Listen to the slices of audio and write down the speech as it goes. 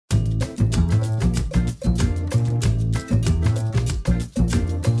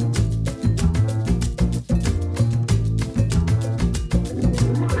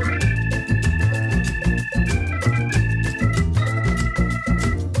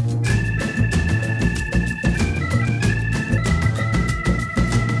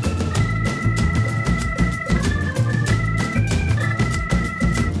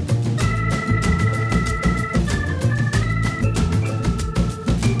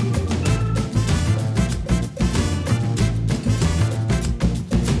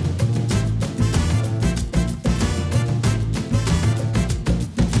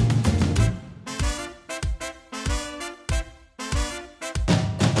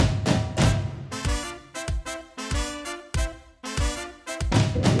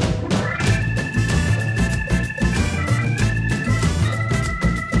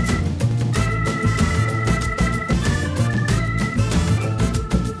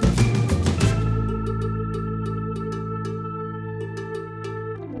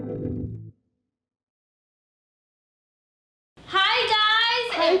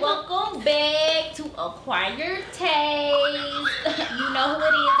welcome back to Aquaired Taste. You know who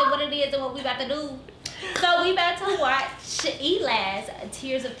it is and what it is and what we about to do. So we about to watch Eli's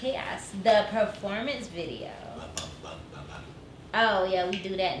Tears of Chaos, the performance video. Oh yeah, we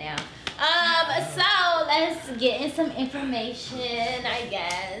do that now. So let's get in some information, I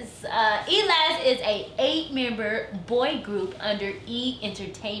guess. Eli's is a 8-member boy group under E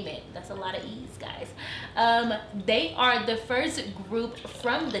Entertainment. That's a lot of E's, guys. They are the first group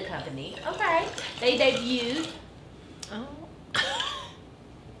from the company. Okay. They debuted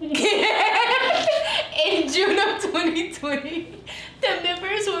in June of 2020. The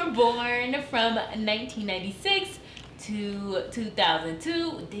members were born from 1996 to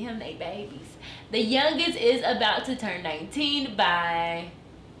 2002. Damn, they babies. The youngest is about to turn 19 by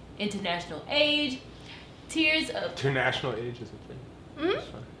international age. Tears of International age is a thing.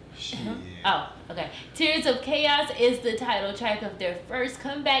 Oh, okay. Tears of Chaos is the title track of their first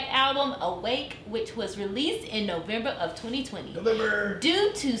comeback album, Awake, which was released in November of 2020.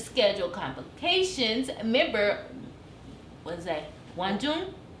 Due to schedule complications, member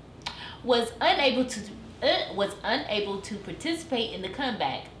Wanjun was unable to participate in the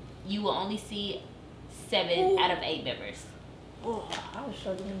comeback. You will only see 7 out of 8 members. Oh, I was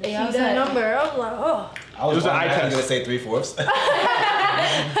struggling to see that number. I was like, oh. I was gonna say 3/4.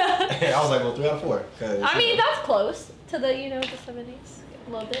 I was like, well, 3 out of 4. I mean, that's close to the, you know, the 70s a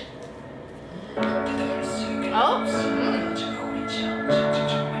little bit. Oh.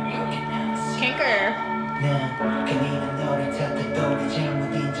 Kinker.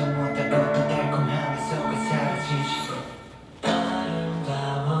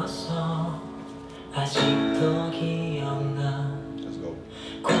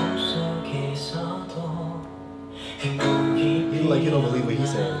 You like, you don't believe what he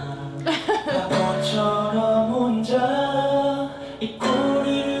said. Who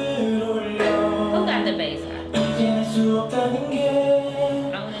got the bass? I want to know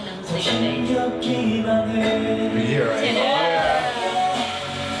who's singing bass. Yeah, right.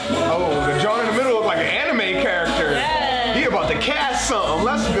 Oh, the John in the middle look like an anime character. Yeah. He about to cast something.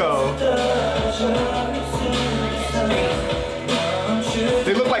 Let's go.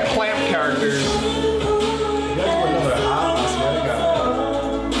 They look like clamp characters.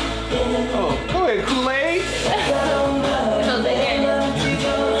 Oh, go ahead, Kool-Aid.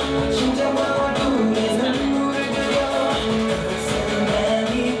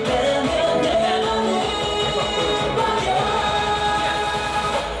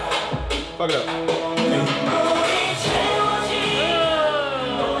 Fuck it up. I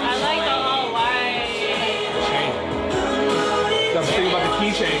like the all white. Got to think about the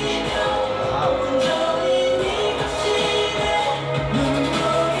key change. I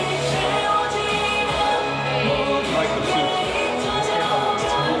like the suit.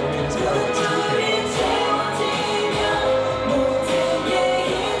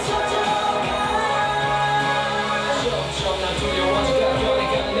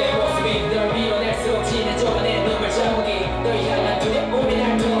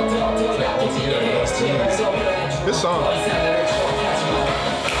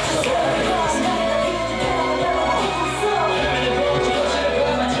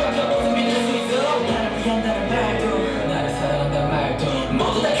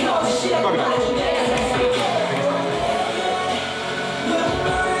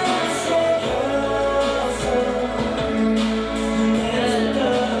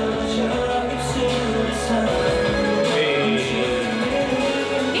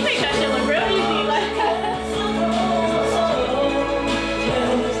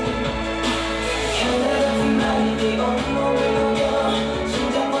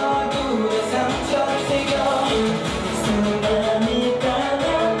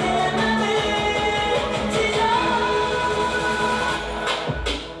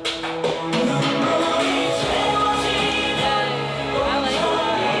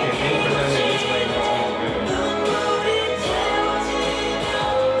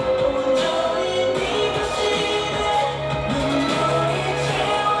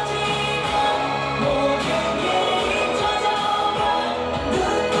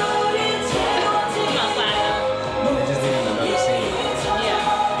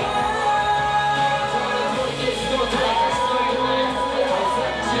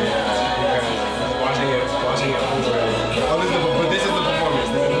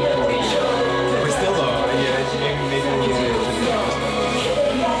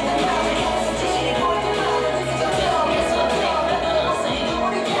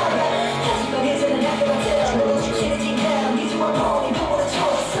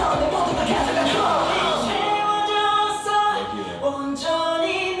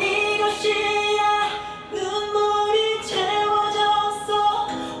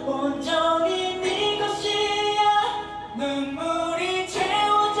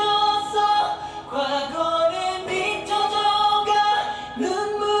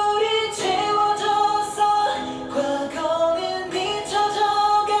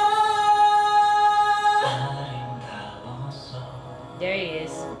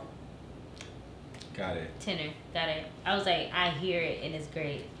 tenor. Got it. I was like, I hear it and it's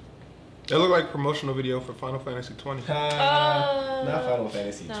great. It looked like a promotional video for Final Fantasy 20. Not Final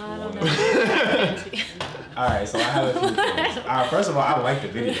Fantasy 20. I don't know. Alright, so I have a few things. First of all, I like the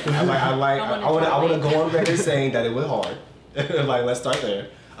video. I want to go on record saying that it was hard. Like, let's start there.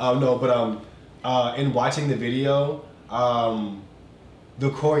 In watching the video, the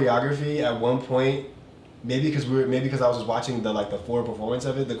choreography at one point, maybe because I was just watching the forward performance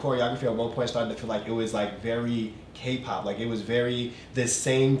of it, the choreography at one point started to feel like it was like very K-pop, like it was very the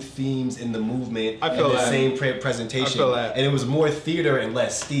same themes in the movement and the same presentation. I feel that. And it was more theater and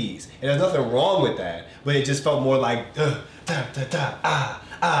less steez. And there's nothing wrong with that, but it just felt more like and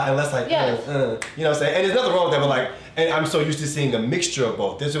less like you know what I'm saying? And there's nothing wrong with that, but like, and I'm so used to seeing a mixture of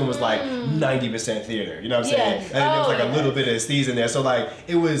both. This one was like 90% theater, you know what I'm saying? And there was like a little bit of steez in there. So like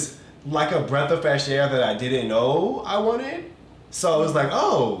it was like a breath of fresh air that I didn't know I wanted. So it was like,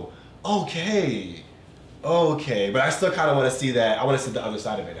 oh, okay. But I still kind of want to see that. I want to see the other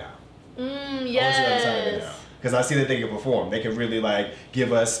side of it now. Yes. Because I see that they can perform. They can really like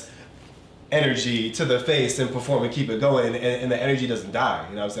give us energy to the face and perform and keep it going, and the energy doesn't die.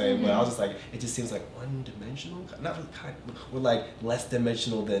 You know what I'm saying? But I was just like, it just seems like one-dimensional. Not really kind of, we're like less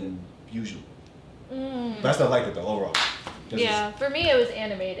dimensional than usual. But I still liked it though overall. For me it was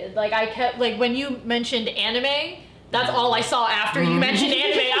animated. Like I kept when you mentioned anime, that's all I saw after you mentioned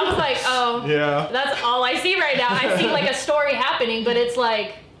anime. I was like, oh, that's all I see right now. I see like a story happening, but it's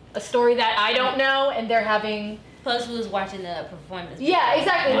like a story that I don't know, and they're having. Plus, we was watching the performance. Yeah,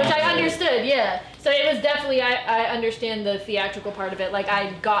 exactly, which I understood. Yeah, so it was definitely I understand the theatrical part of it. Like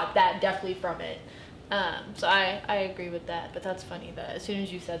I got that definitely from it. So I agree with that, but that's funny that as soon as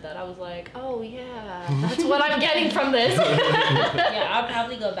you said that, I was like, oh yeah, that's what I'm getting from this. Yeah, I'll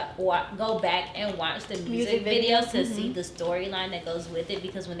probably go back and watch the music videos to see the storyline that goes with it,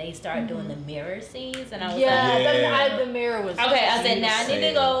 because when they start doing the mirror scenes, and I was like, the mirror was okay. I said now I need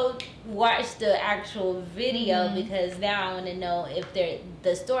to go watch the actual video because now I want to know if they're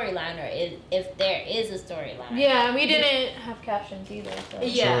the storyline or if there is a storyline. Yeah, and we didn't have captions either. So.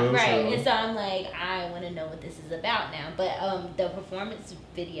 Yeah, right. And so I'm like, I want to know what this is about now. But the performance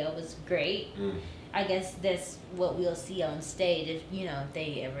video was great. I guess that's what we'll see on stage if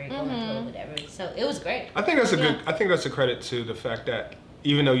they ever go into it or whatever. So it was great. I think that's I think that's a credit to the fact that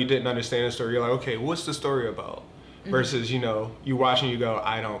even though you didn't understand the story, you're like, okay, what's the story about? Versus, you watch and you go,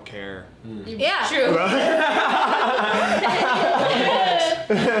 I don't care. Yeah. True.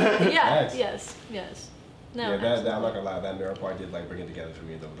 Yes. No. Yeah, that I'm not gonna lie, that mirror part did like bring it together for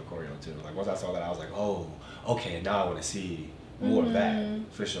me, the choreo too. Like once I saw that, I was like, oh, okay, now I want to see more of that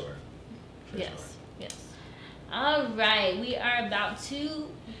for sure. Yes. All right, we are about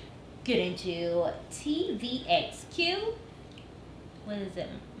to get into TVXQ. What is it?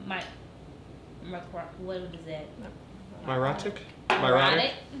 What is it? Mirotic?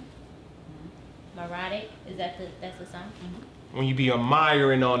 Mirotic? Is that's the song? When you be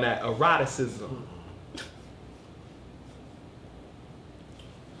admiring on that eroticism.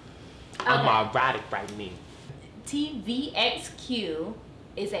 I'm erotic right now. TVXQ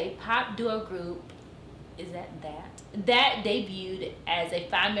is a pop duo group. Is that debuted as a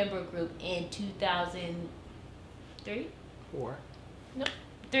 5-member group in 2003? 4. No,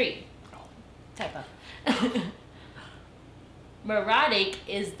 3. Typo. Mirotic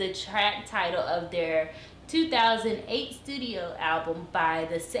is the track title of their 2008 studio album by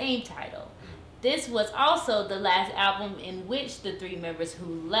the same title. This was also the last album in which the 3 members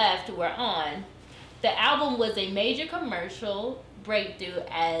who left were on. The album was a major commercial breakthrough,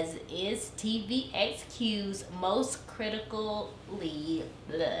 as is TVXQ's most critically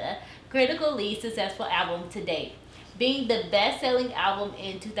successful album to date. Being the best-selling album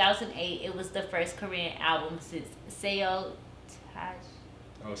in 2008, it was the first Korean album since Seotaji's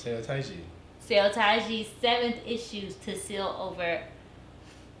 7th issues to sell over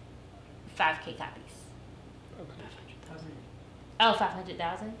 5K copies. 500,000. Oh,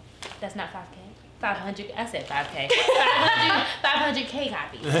 500,000? That's not 5K. 500. I said 5K. 500K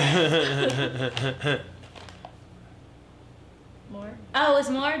copies. More? Oh, it's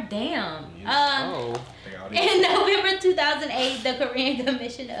more? Damn. In November 2008, the Korean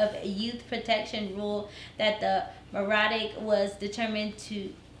Commission of Youth Protection ruled that the Mirotic was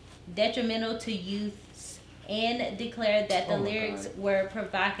detrimental to youths and declared that the lyrics were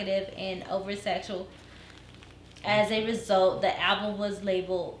provocative and over-sexual. As a result, the album was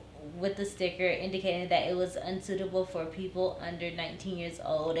labeled with a sticker indicating that it was unsuitable for people under 19 years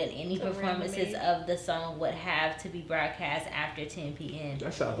old, and any performances of the song would have to be broadcast after 10 p.m.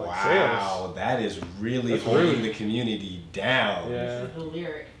 That sounds like wow, that is really holding the community down. Yeah. This is the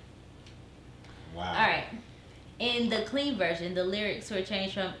lyric. Wow. All right. In the clean version, the lyrics were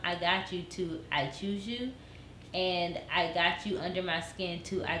changed from "I got you" to "I choose you," and "I got you under my skin"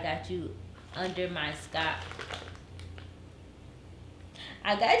 to "I got you under my sky."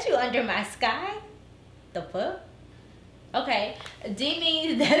 I got you under my sky? The fuck? Okay.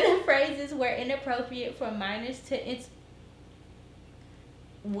 Deeming that the phrases were inappropriate for minors to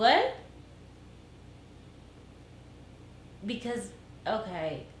what? Because,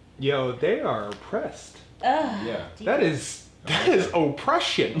 okay. Yo, they are oppressed. Ugh. Yeah. That is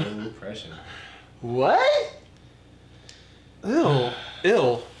oppression. Oppression. What? Ill.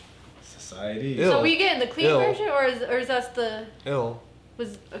 Society. Ill. So we get in the clean Ill. version, or is that the Ill.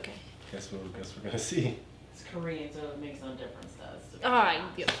 was okay? Guess we're gonna see. It's Korean, so it makes no difference to us. All right,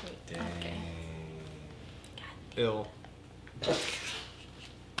 yeah. Dang. Okay. Ill.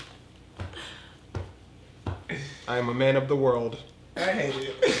 I am a man of the world. I hate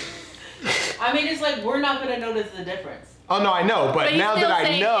it. I mean, it's like we're not gonna notice the difference. Oh no, I know, but he's now still that I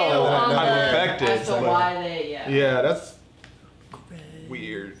saying know, ill on I'm the- affected. As to Like, why they, yeah. yeah, that's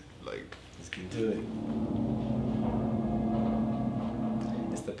weird. Like, Let's get to it.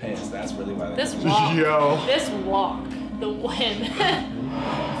 It's the pants. That's really why. This walk. Yo. This walk. The win.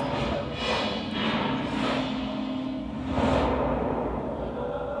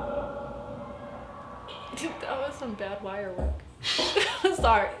 That was some bad wire work.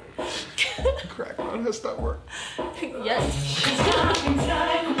 Sorry. crack on has that work. Yes.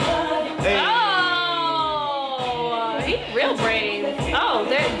 Hey, Oh, he real brave. Oh,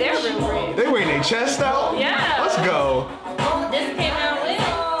 they're real brave. they wearing their chest out. Yeah. Let's go. This came out when? 2003?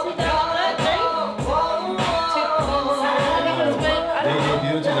 I They don't know.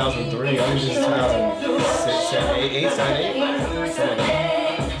 debuted in 2003. I think this is 2006, 7, 8, 8, 7,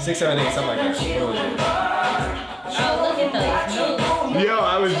 8? 6, 7, 8, something like that. What was it? Oh, look at those moves. Yo,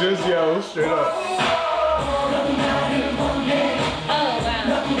 I was just straight up. Oh,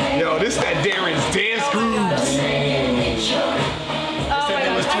 wow. Yo, this that Darren's dance grooves. Oh my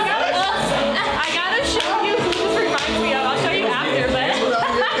gosh. I gotta show you who this reminds me of. I'll show you after, but this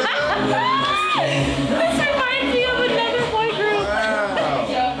reminds me of another boy group.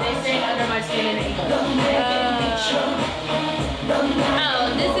 Wow. They say under my skin in English. Oh,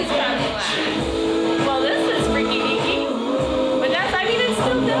 this is probably why. Well, this is freaky deaky. But that's, I mean, it's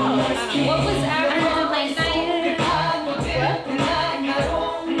still dope. What was our late night? What?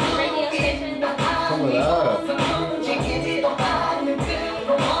 Radio station? Coming up.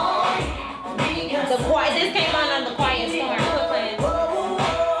 The quiet. This came on the Quiet Storm. Quit playing.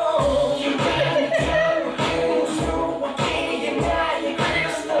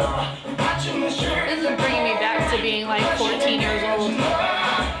 This is bringing me back to being like 14 years old.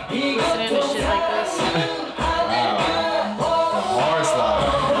 Listening to shit like this. Wow. The hard slide.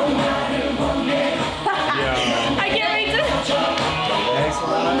 Yeah. I can't wait to. Leg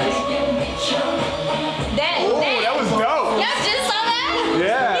slides. Oh, that was dope. Y'all just saw that?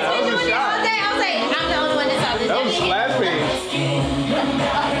 Yeah, He's that been was a doing it all shot. day. I was like, I'm the only one that saw this. That was slapping.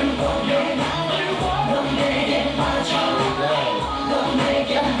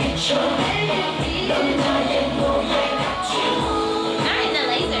 Not in the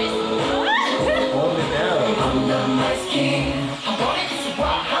lasers. Hold it down.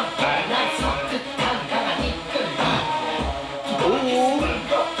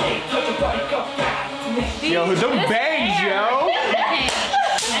 Yo, them bangs, yo. Okay.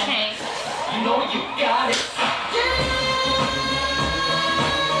 Okay.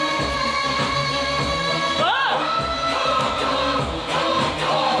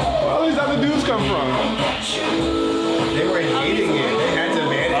 Where all these other dudes come from? They were hating it. They had to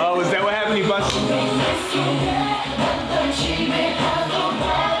man it. Oh, is that what happened? He busted.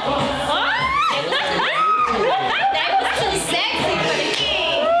 That was too sexy for the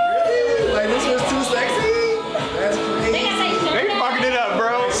king. Really? Like this was too sexy? That's They crazy. got their shirt They out. fucking it up,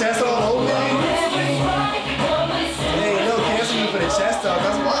 bro. Chest all open. Hey, no, cancel me for the chest out.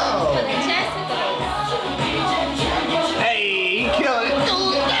 That's For wild. the chest of Hey, he killed it.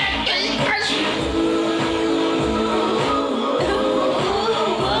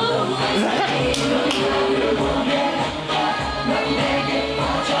 They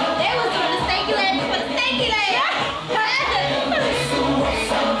was doing the stanky leg for the stanky leg.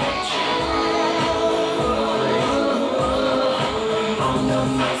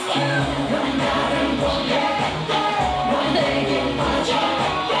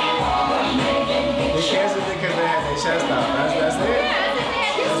 They canceled it because they had their chest out. That's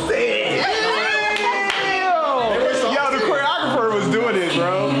it. Yo, the choreographer was doing it,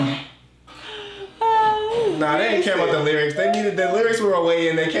 bro. Nah, Nah, they didn't care about the lyrics. They needed the lyrics were away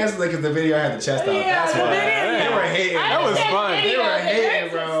and they canceled it because the video had the chest out. Yeah, That's the why. video- They were hating. That was fun. They were hating,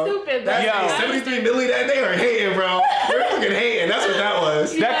 bro. Stupid, That's Yo. 73 million. They were hating, bro. They were fucking hating. That's what that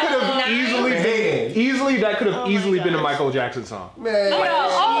was. That could have Nice. easily Hating. that could have Oh my easily been a gosh. Michael Jackson song. Man.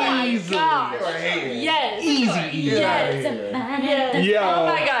 Oh my Easily. gosh. They were hating. Yes. Easy. Get outta Yes. here. Yes. Yo. Oh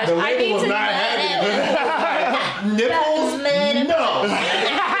my gosh. The I label need was to not having it. Nipples? No.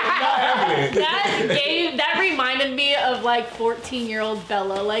 That reminded me of like 14-year-old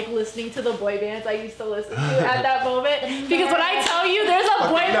Bella, like listening to the boy bands I used to listen to at that moment. Because when I tell you, there's a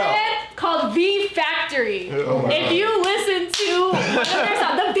boy band called V Factory. Oh my If God. you listen to one of their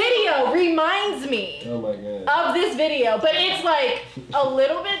songs, the video reminds me Oh my god. of this video, but it's like a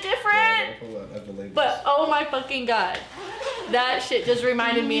little bit different. Hold on, I have the labels. But oh my fucking god, that shit just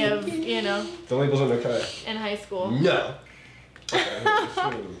reminded me of, you know, The labels on the cut. in high school. No.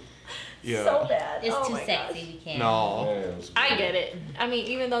 Yeah. So bad. It's Oh too my sexy. gosh. We can't. No. I get it. I mean,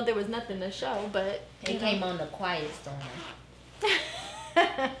 even though there was nothing to show, but It came on the Quiet Storm.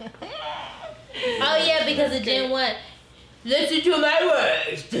 Oh yeah, because it didn't want. Listen to my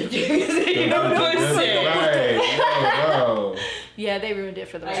words. You know what I'm saying? Right. Bro. Yeah, they ruined it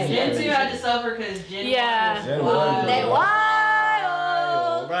for the Like, rest of Gen us. 2 had to suffer because Gen 1 Yeah. was Gen wild. 1. They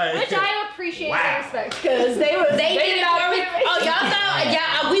wild. Right. Which I appreciate Wow. and respect because they was They did it not for me. Oh, y'all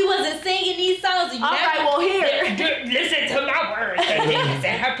thought we wasn't singing these songs. All right, well here. Listen to my words.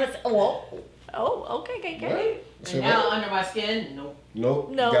 Her pussy. Whoa. Oh, okay. Right. And now under my skin, nope. Nope.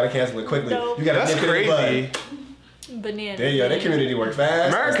 No. You gotta cancel it quickly. No. You gotta That's nip it in the crazy. bud. Bananas. There you go. That community worked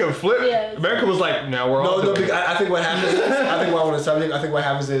fast. America flipped. Yes. America was like, now we're all No, doing because it. I think what happens is, I think while on the subject, I think what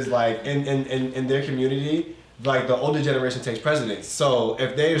happens is like in their community, like the older generation takes precedence. So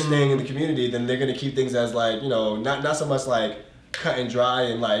if they're staying in the community, then they're gonna keep things as like, you know, not so much like cut and dry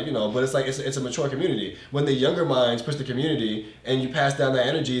and like, you know, but it's like it's a mature community. When the younger minds push the community and you pass down that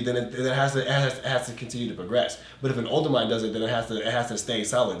energy, then it has to continue to progress. But if an older mind does it, then it has to stay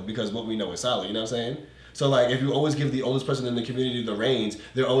solid because what we know is solid. You know what I'm saying? So like if you always give the oldest person in the community the reins,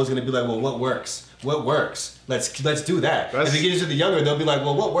 they're always gonna be like, well, what works? What works? Let's do that. That's- if it gets to the younger, they'll be like,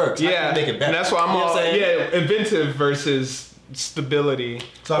 well, what works? How can Yeah, we make it better? and that's why I'm You know all what saying? inventive versus stability.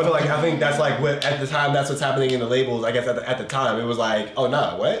 So I think that's like what at the time that's what's happening in the labels. I guess at the time it was like, oh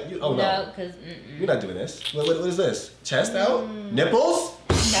nah, what? No, because you're not doing this. What is this? Chest out? Nipples?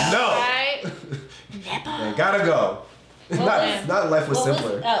 No. Right? Man, gotta go. Not life was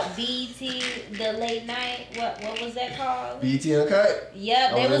simpler. BT the late night. What was that called? BT Uncut?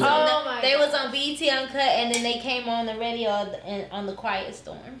 Yep, they Oh, was yeah. on Oh my they was on BT Uncut, and then they came on the radio and on the Quiet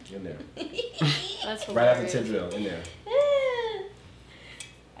Storm. In there. That's Right after hilarious. Tip Drill, in there.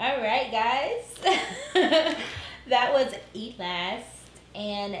 All right, guys. That was Eat Last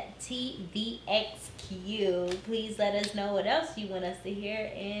and TVXQ. Please let us know what else you want us to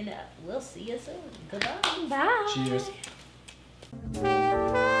hear, and we'll see you soon. Goodbye. Bye. Cheers.